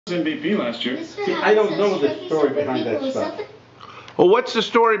MVP last year. See, I don't know the story behind that stuff. Well, what's the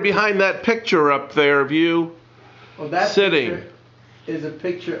story behind that picture up there of you sitting? Is a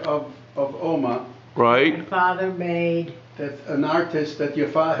picture of Oma. Right. My father made. That's an artist that her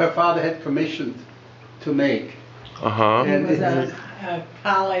father had commissioned to make. Uh-huh. He was a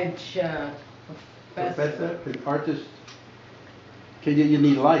college professor. An artist. You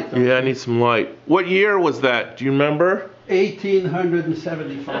need light. Yeah, I need some light. What year was that? Do you remember?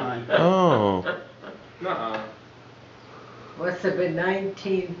 1875. Oh. Nuh-uh. Must have been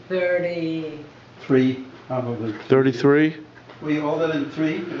 1930. 3, probably. 33? Were you older than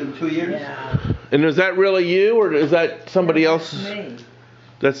 3 in 2 years? Yeah. And is that really you, or is that somebody else's? Me.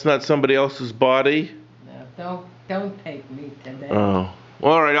 That's not somebody else's body? No, don't take me today. Oh.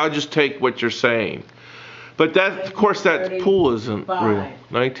 Well, all right, I'll just take what you're saying. But that, of course, that pool isn't real.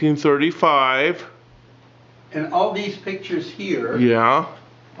 1935. And all these pictures here Yeah.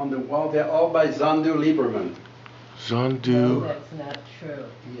 on the wall, they're all by Zandu Lieberman. Zandu. No, that's not true.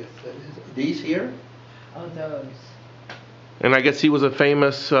 Yes, that is. These here? Oh, those. And I guess he was a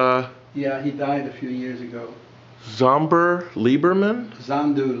famous Yeah, he died a few years ago. Zomber Lieberman?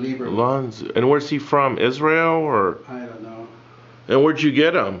 Zandu Lieberman. And where's he from? Israel or? I don't know. And where'd you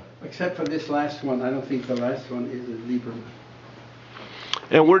get him? Except for this last one, I don't think the last one is a Lieberman.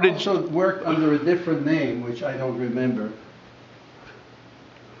 And where did also worked under a different name, which I don't remember.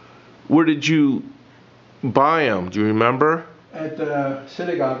 Where did you buy him? Do you remember? At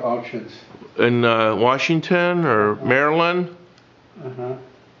synagogue auctions. In Washington or Maryland? Uh-huh.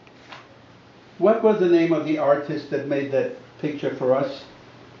 What was the name of the artist that made that picture for us?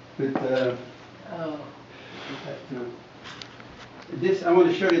 With this, I want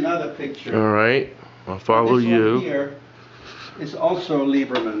to show you another picture. All right, I'll follow this you. One here is also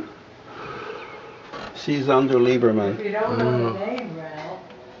Lieberman. She's under Lieberman. If you don't know the name, Ralph.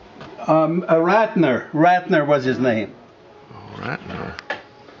 Ratner. Ratner was his name. Oh, Ratner.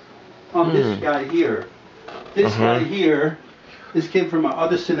 On this guy here. This guy here. This came from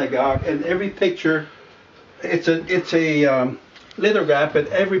another synagogue, and every picture, it's a lithograph, but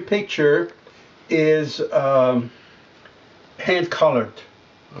every picture is hand colored.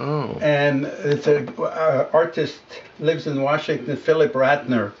 Oh. And it's a artist lives in Washington, Philip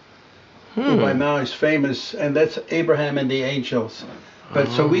Ratner, who by now is famous, and that's Abraham and the Angels. But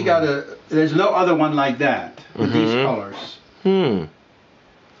so we there's no other one like that with these colors. Wow.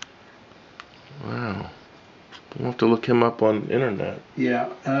 We'll have to look him up on the internet. Yeah.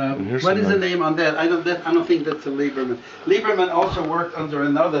 What is the name on that? I don't think that's a Lieberman. Lieberman also worked under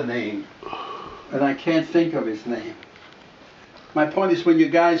another name, and I can't think of his name. My point is, when you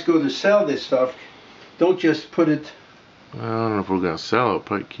guys go to sell this stuff, don't just put it. I don't know if we're gonna sell it.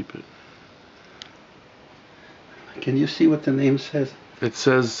 Probably keep it. Can you see what the name says? It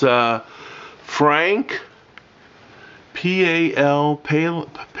says Frank P-A-L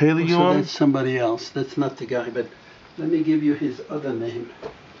Paleo. So that's somebody else. That's not the guy. But let me give you his other name.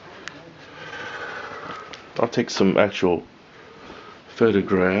 I'll take some actual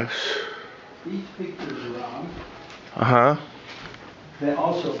photographs. These pictures, Rob. Uh-huh. They're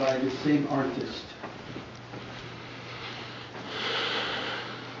also by the same artist.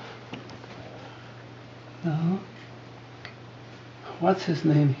 No. What's his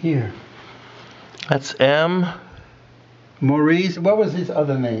name here? That's M. Maurice. What was his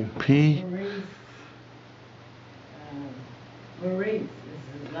other name? P. Maurice.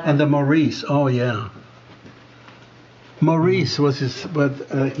 And the Maurice. Oh yeah. Maurice was his, but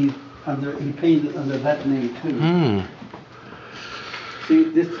he painted under that name too. See,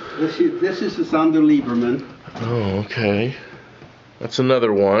 this is the Sander Lieberman. Oh, okay. That's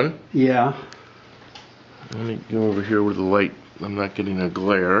another one. Yeah. Let me go over here where the light, I'm not getting a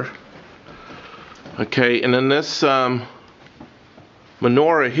glare. Okay, and then this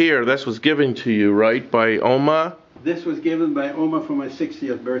menorah here, this was given to you, right, by Oma? This was given by Oma for my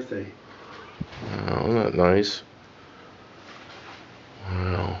 60th birthday. Oh, isn't that nice?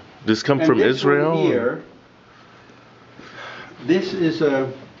 Wow. This come from Israel? Here, this is a...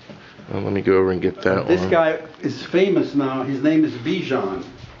 Well, let me go over and get that this one. This guy is famous now. His name is Bijan.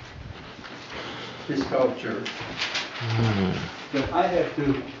 This sculpture. But I have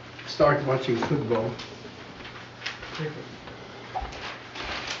to start watching football.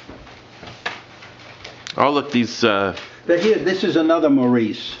 Oh, look, these... But here, this is another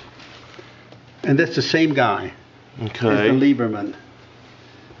Maurice. And that's the same guy. Okay. As the Lieberman.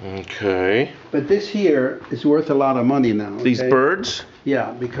 Okay. But this here is worth a lot of money now. Okay? These birds?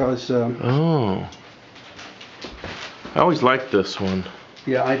 Yeah, because... oh. I always liked this one.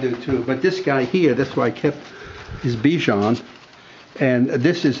 Yeah, I do too. But this guy here, that's why I kept his Bijan. And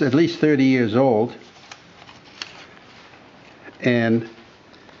this is at least 30 years old. And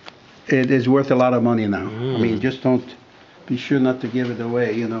it is worth a lot of money now. I mean, just don't, be sure not to give it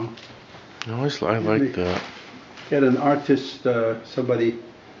away, you know. I like that. Get an artist, somebody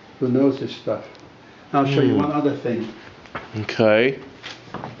who knows this stuff. I'll show you one other thing. Okay.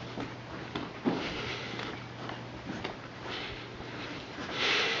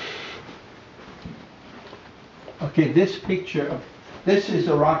 Okay, this picture, this is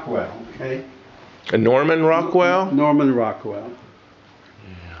a Rockwell, okay? A Norman Rockwell? Norman Rockwell.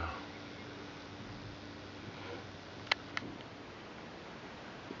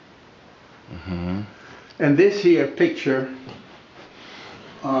 Mm-hmm. And this here picture,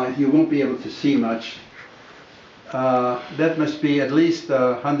 you won't be able to see much. That must be at least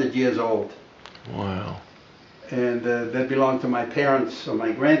 100 years old. Wow. And that belonged to my parents or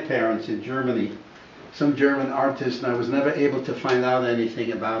my grandparents in Germany. Some German artist, and I was never able to find out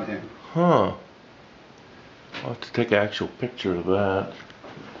anything about him. Huh. I'll have to take an actual picture of that.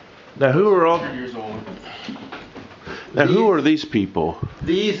 Now who are all... 100 years old. Now who are these people?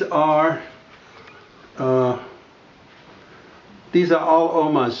 These are all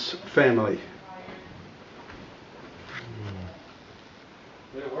Oma's family.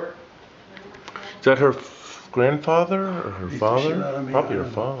 Did it work? Is that her grandfather or her It's father? shit out of me, Probably I her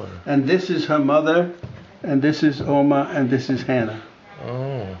don't know. father. And this is her mother, and this is Oma, and this is Hannah.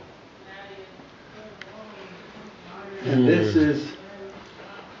 Oh. And this is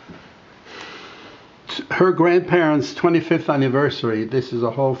her grandparents' 25th anniversary. This is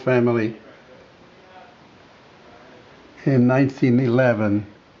a whole family in 1911.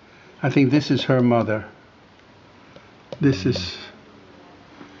 I think this is her mother. This is...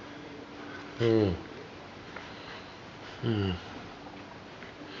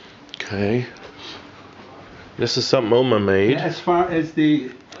 Okay. This is something Oma made. As far as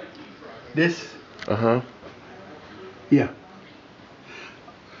this, Uh-huh. yeah.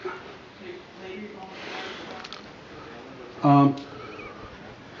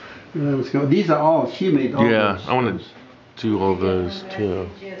 These are all, she made all Yeah, those. I want to do all those too.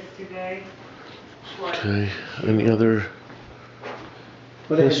 Yesterday. Okay. Any other...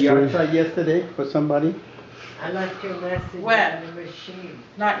 What did you history? outside yesterday for somebody? I left your message When? on the machine.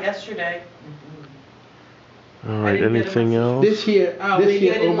 Not yesterday. All I right. didn't get a Anything message. else? This here, Oh, this maybe I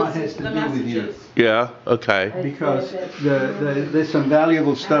here didn't Oma listen has to to the do with you. messages. Yeah. Okay. Because there's some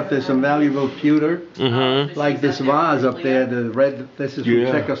valuable stuff, there's some valuable pewter. Mm-hmm. Like this vase up there, the red, this is from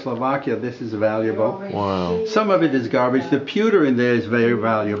Yeah. Czechoslovakia, this is valuable. Wow. Some of it is garbage, the pewter in there is very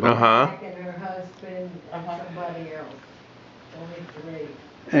valuable. Uh-huh. And her husband and somebody else. Only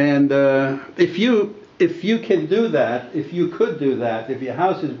 3. And if you can do that, if you could do that, if your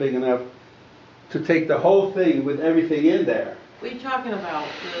house is big enough to take the whole thing with everything in there, What are you talking about?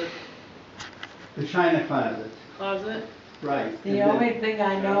 The the china closet, closet? right. The only thing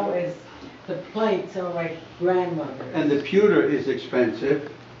I know is the plates are like grandmother's. And the pewter is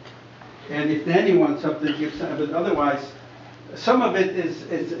expensive. And if Danny wants something, give some, but otherwise, some of it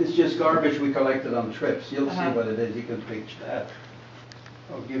is just garbage we collected on trips. You'll see what it is, you can pitch that.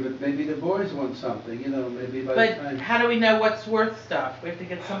 Or give it, maybe the boys want something, you know, maybe by the But time. how do we know what's worth stuff? We have to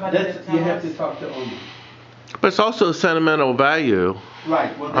get somebody to That's, tell you have us. to talk to Oma. But it's also sentimental value.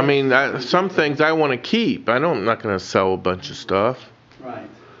 Right. Well, I mean, that's- some things I want to keep. I'm not going to sell a bunch of stuff. Right.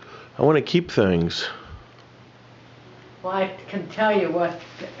 I want to keep things. Well, I can tell you what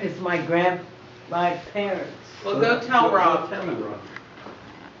is my parents. Well, go tell Rob, Tell him, Rob.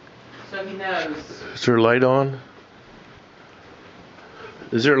 so he knows. Is there a light on?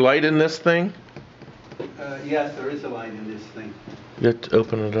 Is there a light in this thing? Yes, there is a light in this thing. You have to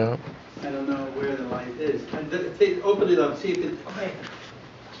open it up. I don't know where the light is. Open it up, see if it. Okay.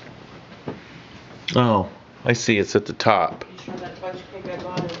 Oh, I see. It's at the top. You sure that bunch cake I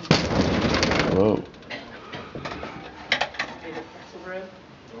bought is Whoa. made of pretzel bread?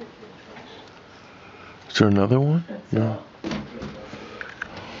 Is there another one? No.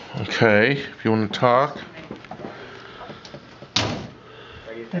 Okay, if you want to talk.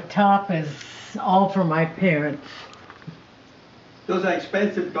 The top is all for my parents. Those are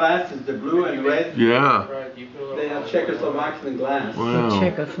expensive glasses, the blue and red. Yeah. They are Czechoslovakian glass. Wow. Some oil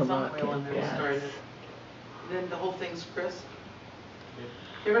Czechoslovakia. and then we'll start it. Then the whole thing's crisp.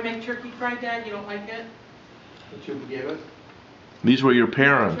 You ever make turkey fried, Dad? You don't like it? What you gave us? These were your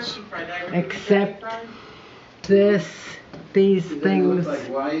parents. Turkey fried. Dad, ever make Except- turkey fried? These They things, look like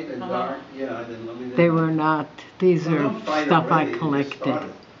white and dark. Yeah, I didn't know. We they didn't- were not, these Well, are don't fight stuff I already, you just collected.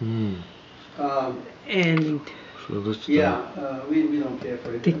 started. Hmm. And So this Yeah, we don't care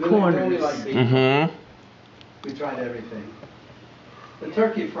for it. The We only corners. like beef. Mm-hmm. We tried everything. The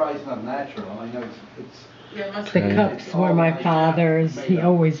turkey fry is not natural. I know it's Yeah, it must The be. cups were my father's. He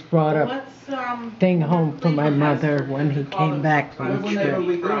always brought a What's, thing home for my mother when he came back Well, from a whenever trip.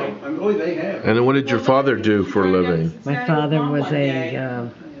 we go. I mean, oh, they have. And then what did your father do for a living? My father was a, You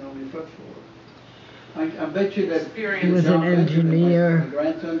know, we put for. I bet you that. He was an engineer My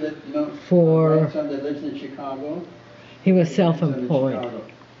grandson that, you know, for- my grandson that lives in Chicago. he was My grandson in self-employed. Chicago.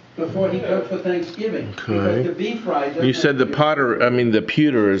 Before he cooked for Thanksgiving. Okay. Because the beef fry. doesn't You said the have to be-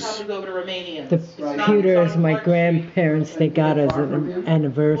 pewter is. Probably go to Romanians. The It's not- pewters, it's on my Clark Street. grandparents, they got as an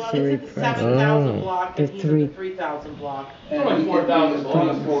anniversary Well, it's at the present. 7,000 Oh. block The and he's at the three- 3,000 block. And Only he can 4,000 bring us 3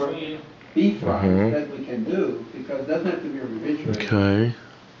 or blocks. 4 beef fries Mhm. that we can do, because it doesn't have to be refrigerated. Okay.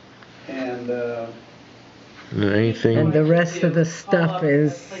 And, And then anything? And the rest of the stuff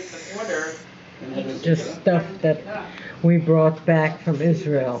is Place the order. and then just stuff that we brought back from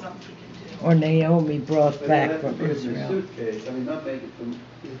Israel, or Naomi brought but back you have to from put it in a Israel. suitcase. I mean, not make it from,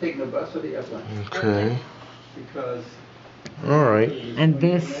 you take the bus or the airplane, Okay. because. All right. And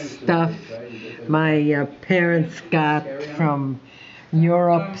this stuff my parents got from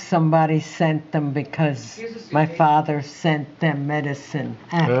Europe. Somebody sent them because my father sent them medicine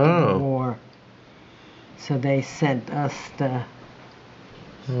after Oh. the war. So they sent us the.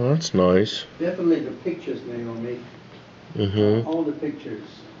 Well, that's nice. Definitely the pictures, Naomi, Mm-hmm. all the pictures,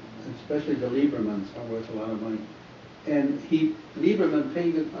 especially the Liebermans, are worth a lot of money. And Lieberman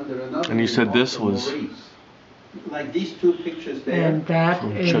painted under another. And you name said this also, was- Maurice. Like these 2 pictures there. And that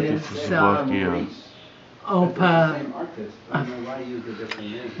From is Czechoslovakia. Maurice. Opa. But it's the same artist. I don't know why you used a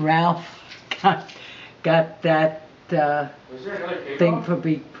different name. Ralph got that Is there another cake thing off? for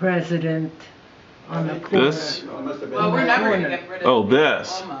being president on the corner. This? Oh, it must have been. Well, we're never corner. gonna get rid of. Oh,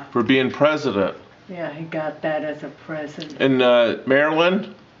 this Oklahoma. for being president Yeah, he got that as a present. in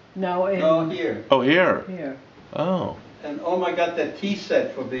Maryland. No, in No, here. Oh, here. here. Oh. And Oma got that tea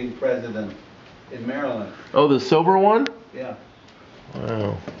set for being president in Maryland. Oh, the silver one. Yeah.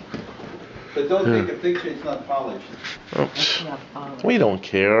 Wow. But don't Yeah. take a picture, it's not polished. Oh, It's not polished. we don't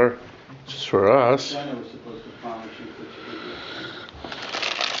care. It's just for us. China was supposed to polish it, but she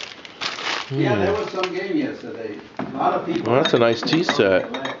didn't. Yeah, there was some game yesterday. A lot of people. Well, that's a nice tea set.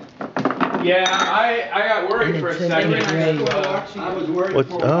 Yeah, I got worried for a It's in second. the grade. I was worried What-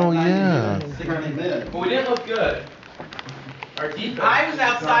 for oh, 90 yeah. minutes, 60 minutes. But we didn't look good. Our defense. I was is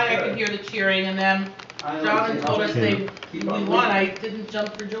not outside, I good. could hear the cheering, and then I don't John see told how us we they, can keep we on won, winning. I didn't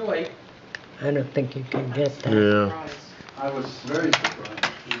jump for joy. I don't think you can get that. Yeah. Surprise. I was very surprised.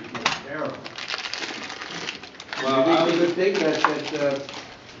 It was terrible. Well, Well, it was a thing that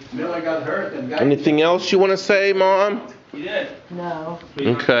Miller got hurt and got. Anything else you want to say, Mom? You did. No.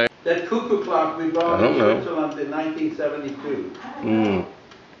 Okay. That cuckoo clock we brought I don't in know. Switzerland in 1972. Mm.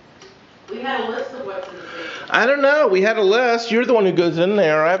 We had a list of what's in the thing. I don't know. We had a list. You're the one who goes in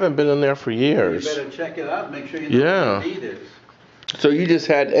there. I haven't been in there for You years. better check it out, make sure you know Yeah. what the need is. So you just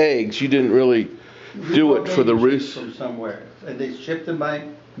had eggs. You didn't really We do bought it for the baby chicks roost. from somewhere, and they shipped them by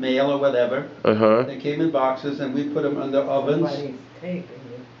mail or whatever. Uh huh. They came in boxes, and we put them under ovens. Somebody's taping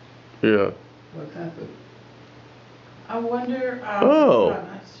you. Yeah. What happened? I wonder, Oh.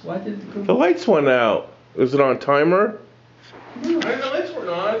 nice. Why did the The cuckoo? lights went out. Was it on timer? I didn't know lights were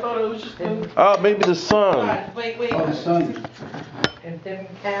on. I thought it was just. Oh, maybe the sun. God, wait. Oh, the sun. It didn't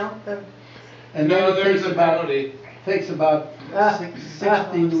count them? And No, then it there's takes a about penalty. 16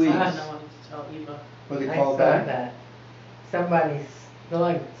 weeks. I don't want to tell Eva. What they I call saw back. that. Somebody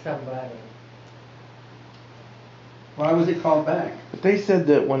slugged somebody. Why was it called back? They said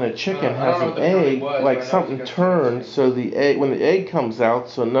that when a chicken I don't has know an what the penalty egg, was, but I like know something it's turns, against so the egg, when the egg comes out,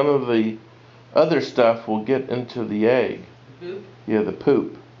 so none of the other stuff will get into the egg. Boop. Yeah, the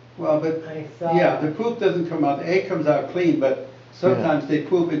poop. Well, but, I saw yeah, it. the poop doesn't come out, the egg comes out clean, but sometimes they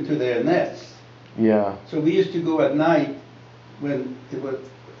poop into their nests. Yeah. So we used to go at night when it was,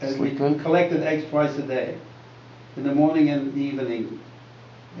 and we Sleeping? collected eggs twice a day, in the morning and the evening.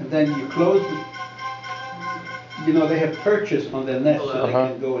 And then you close the, you know, they have perches on their nest, so they Uh-huh.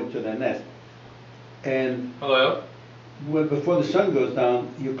 can go into their nest. And Hello? before the sun goes down,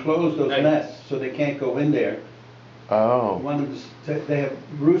 you close those Hey. nests, so they can't go in there. Oh. One of the, they have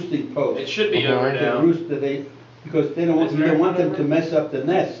roosting posts. It should be Uh-huh. over They now. roost, because they don't want, Is you there don't want them another? to mess up the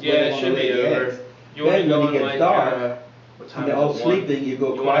nest. where Yeah, they it wanna should be lay the over. eggs. You want to Then go when in it like, gets dark, what and time they're is all it? One? sleeping, you go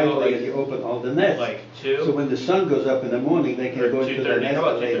You wanna go quietly like- and you open all the nests. Like So 2? when the sun goes up in the morning, they can Or go into the 2:30. nest How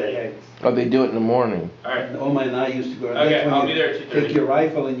about and lay 2:30? the eggs. Oh, they do it in the morning. Alright. And Oma and I used to go, Okay, that's when I'll you be there at 2:30. take your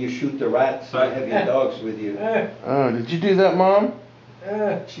rifle and you shoot the rats, so you Bye. have your dogs with you. Oh, did you do that, Mom?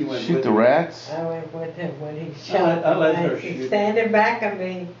 She went Shoot with the me. rats? I went with him when he I shot. let her He's shoot. standing back at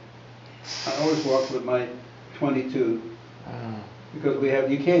me. I always walk with my .22. Oh. because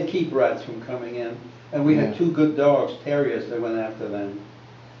you can't keep rats from coming in. And we had 2 good dogs, terriers, that went after them.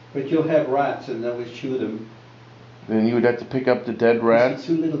 But you'll have rats and then we shoot them. Then you would have to pick up the dead rats?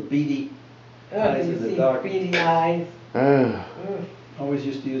 2 little beady eyes in the dark. Beady eyes. Always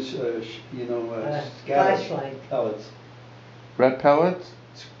used to use, Flashlight. pellets. Rat pellets?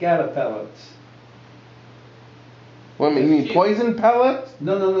 Scatter pellets. Well, you mean poison pellets?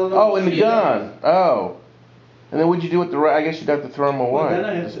 No. Oh, in the gun. Oh. And then what'd you do with the rat? I guess you'd have to throw them away. Well, then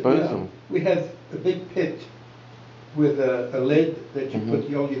I had dispose them. We had a big pit with a lid that you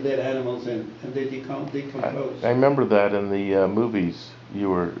put all your dead animals in, and they decompose. I remember that in the movies. You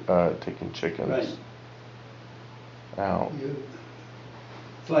were taking chickens. Right. Out.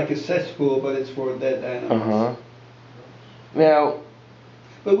 It's like a cesspool, but it's for dead animals. Now.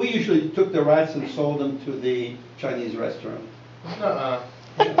 But we usually took the rats and sold them to the Chinese restaurant. Uh-uh.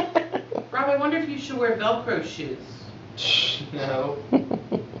 Rob, I wonder if you should wear Velcro shoes. No.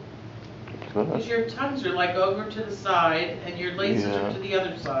 Because your tongues are like over to the side and your laces are to the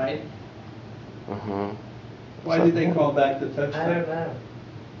other side. Why did they call back the touchdown? I don't know.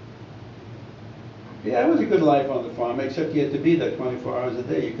 Yeah, it was a good life on the farm, except you had to be there 24 hours a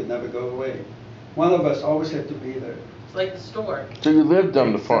day. You could never go away. One of us always had to be there. It's like the store. So you lived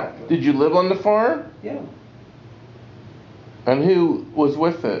on the farm. Did you live on the farm? Yeah. And who was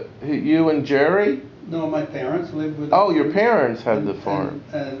with it? You and Jerry? No, my parents lived with. Oh, your parents had the farm.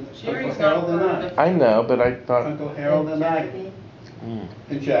 And Jerry's Uncle Harold not and part of I. I know, but I thought. Uncle Harold and I. Jackie?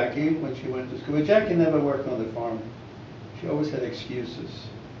 And Jackie, when she went to school. But Jackie never worked on the farm. She always had excuses.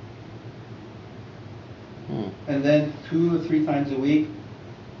 And then 2 or 3 times a week,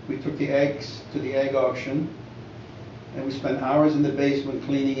 we took the eggs to the egg auction. And we spent hours in the basement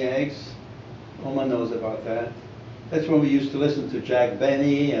cleaning eggs. Oma knows about that. That's when we used to listen to Jack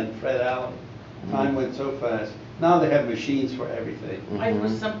Benny and Fred Allen. Time went so fast. Now they have machines for everything. Life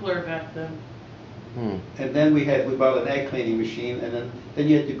was simpler back then. And then we bought an egg cleaning machine, and then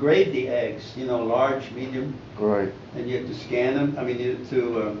you had to grade the eggs, large, medium. Right. And you had to scan them. I mean, you had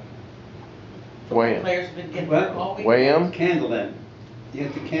to Weigh 'em. Players have been getting What? hurt all week. Weigh 'em? candle them. You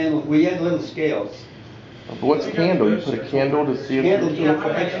had to candle. We had little scales. But what's a candle? You put a candle to see if. Candle to look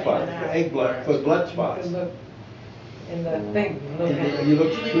for egg spots, for blood spots. Look in the thing. Look And at you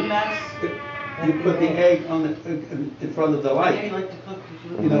look Did you through. leave Max? You put the egg on in front of the I know you light. like to cook.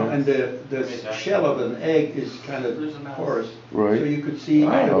 Did you And the shell of an egg is kind of porous. Right. So you could see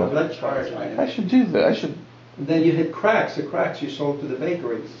I know. the blood spots. I should do that. I should. And then you had cracks. The cracks you sold to the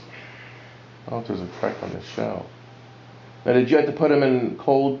bakeries. Oh, there's a crack on the shell. Now, did you have to put them in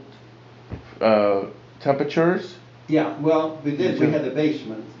cold temperatures? Yeah, well, we did. We had a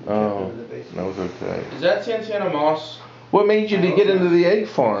basement. We kept them Oh, in the basement. that was okay. Is that Santana Moss? What made you to get into the egg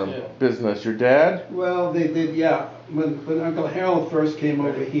farm business? Your dad? Well, they did, yeah. When Uncle Harold first came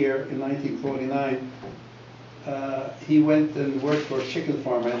over here in 1949, he went and worked for a chicken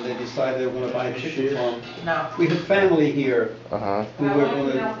farm, and they decided they were going to buy a chicken farm. No. We had family here Uh-huh. who were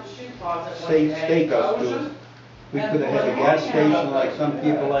going to stake us to. We could have had a gas station like some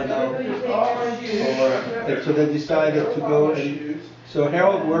people I know. And so they decided to go and, so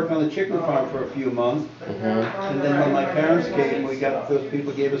Harold worked on the chicken farm for a few months. And then when my parents came, those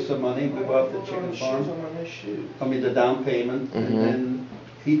people gave us some money, we bought the chicken farm. I mean, the down payment. And then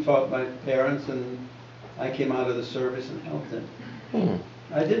he taught my parents, and I came out of the service and helped him.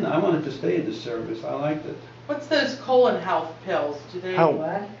 I wanted to stay in the service. I liked it. What's those colon health pills? Do they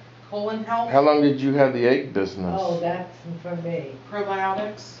what? colon health? How long did you have the egg business? Oh, that's for me.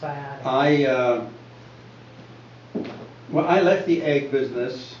 Probiotics? Biotic. Well, I left the egg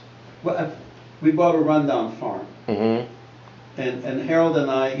business. Well, we bought a rundown farm. Mm-hmm. And Harold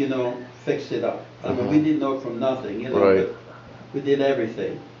and I, fixed it up. I mean, we didn't know from nothing, Right. but we did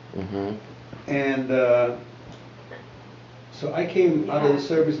everything. And so I came out of the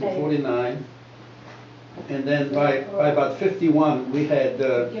service in 49, and then by about 51, we had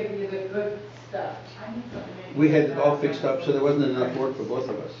Give you the good stuff. it all fixed up, so there wasn't enough work for both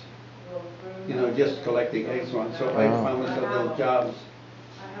of us. Just collecting eggs on. So I found myself little jobs.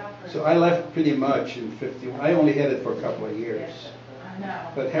 So I left pretty much in 51. I only had it for a couple of years.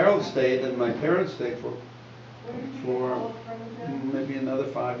 But Harold stayed, and my parents stayed for maybe another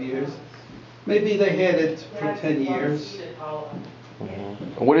 5 years. Maybe they had it for 10 years.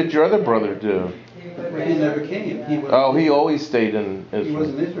 What did your other brother do? Well, he never came. He always stayed in Israel. He was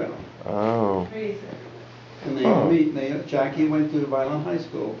in Israel. Oh. And Jackie went to Violin High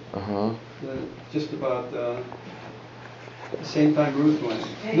School. Just about the same time Ruth went.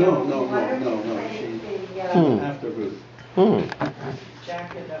 No. She after Ruth.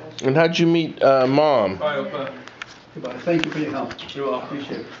 And how'd you meet Mom? Goodbye. Thank you for your help. You're welcome.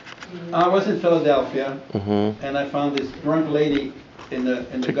 Appreciate it. I was in Philadelphia, Mm-hmm. and I found this drunk lady in the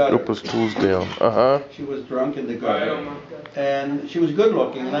Take gutter. Grandpa's tools down. Uh-huh. She was drunk in the gutter, and she was good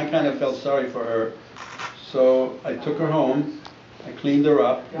looking, and I kind of felt sorry for her. So I took her home, I cleaned her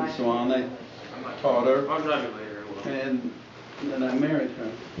up, and so on. I taught her, I'll drive you later. and then I married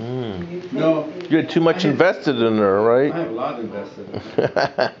her. Mm. No, You had too much invested in her, I right? have a lot invested in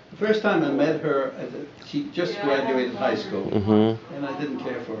her. The first time I met her, she just graduated high school, Mm-hmm. and I didn't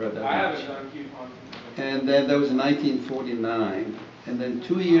care for her that I haven't much. done keep on. And then that was in 1949, and then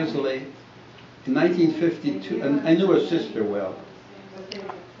 2 years late, in 1952, and I knew her sister well,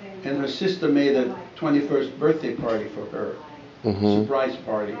 and her sister made a 21st birthday party for her, Mm-hmm. surprise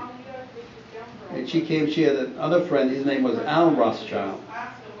party. And she came, she had another friend, his name was Al Rothschild.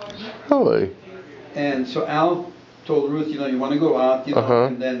 Really? And so Al told Ruth, you want to go out, Uh-huh.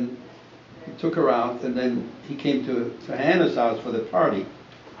 and then he took her out, and then he came to Hannah's house for the party.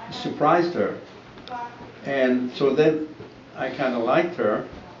 He surprised her. And so then I kind of liked her,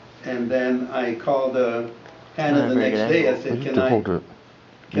 and then I called Hannah the next day. I said,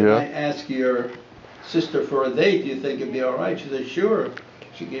 can I ask your sister for a date? Do you think it'd be all right? She said, sure.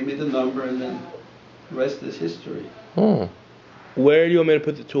 She gave me the number, and then the rest is history. Hmm. Where do you want me to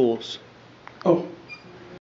put the tools? Oh,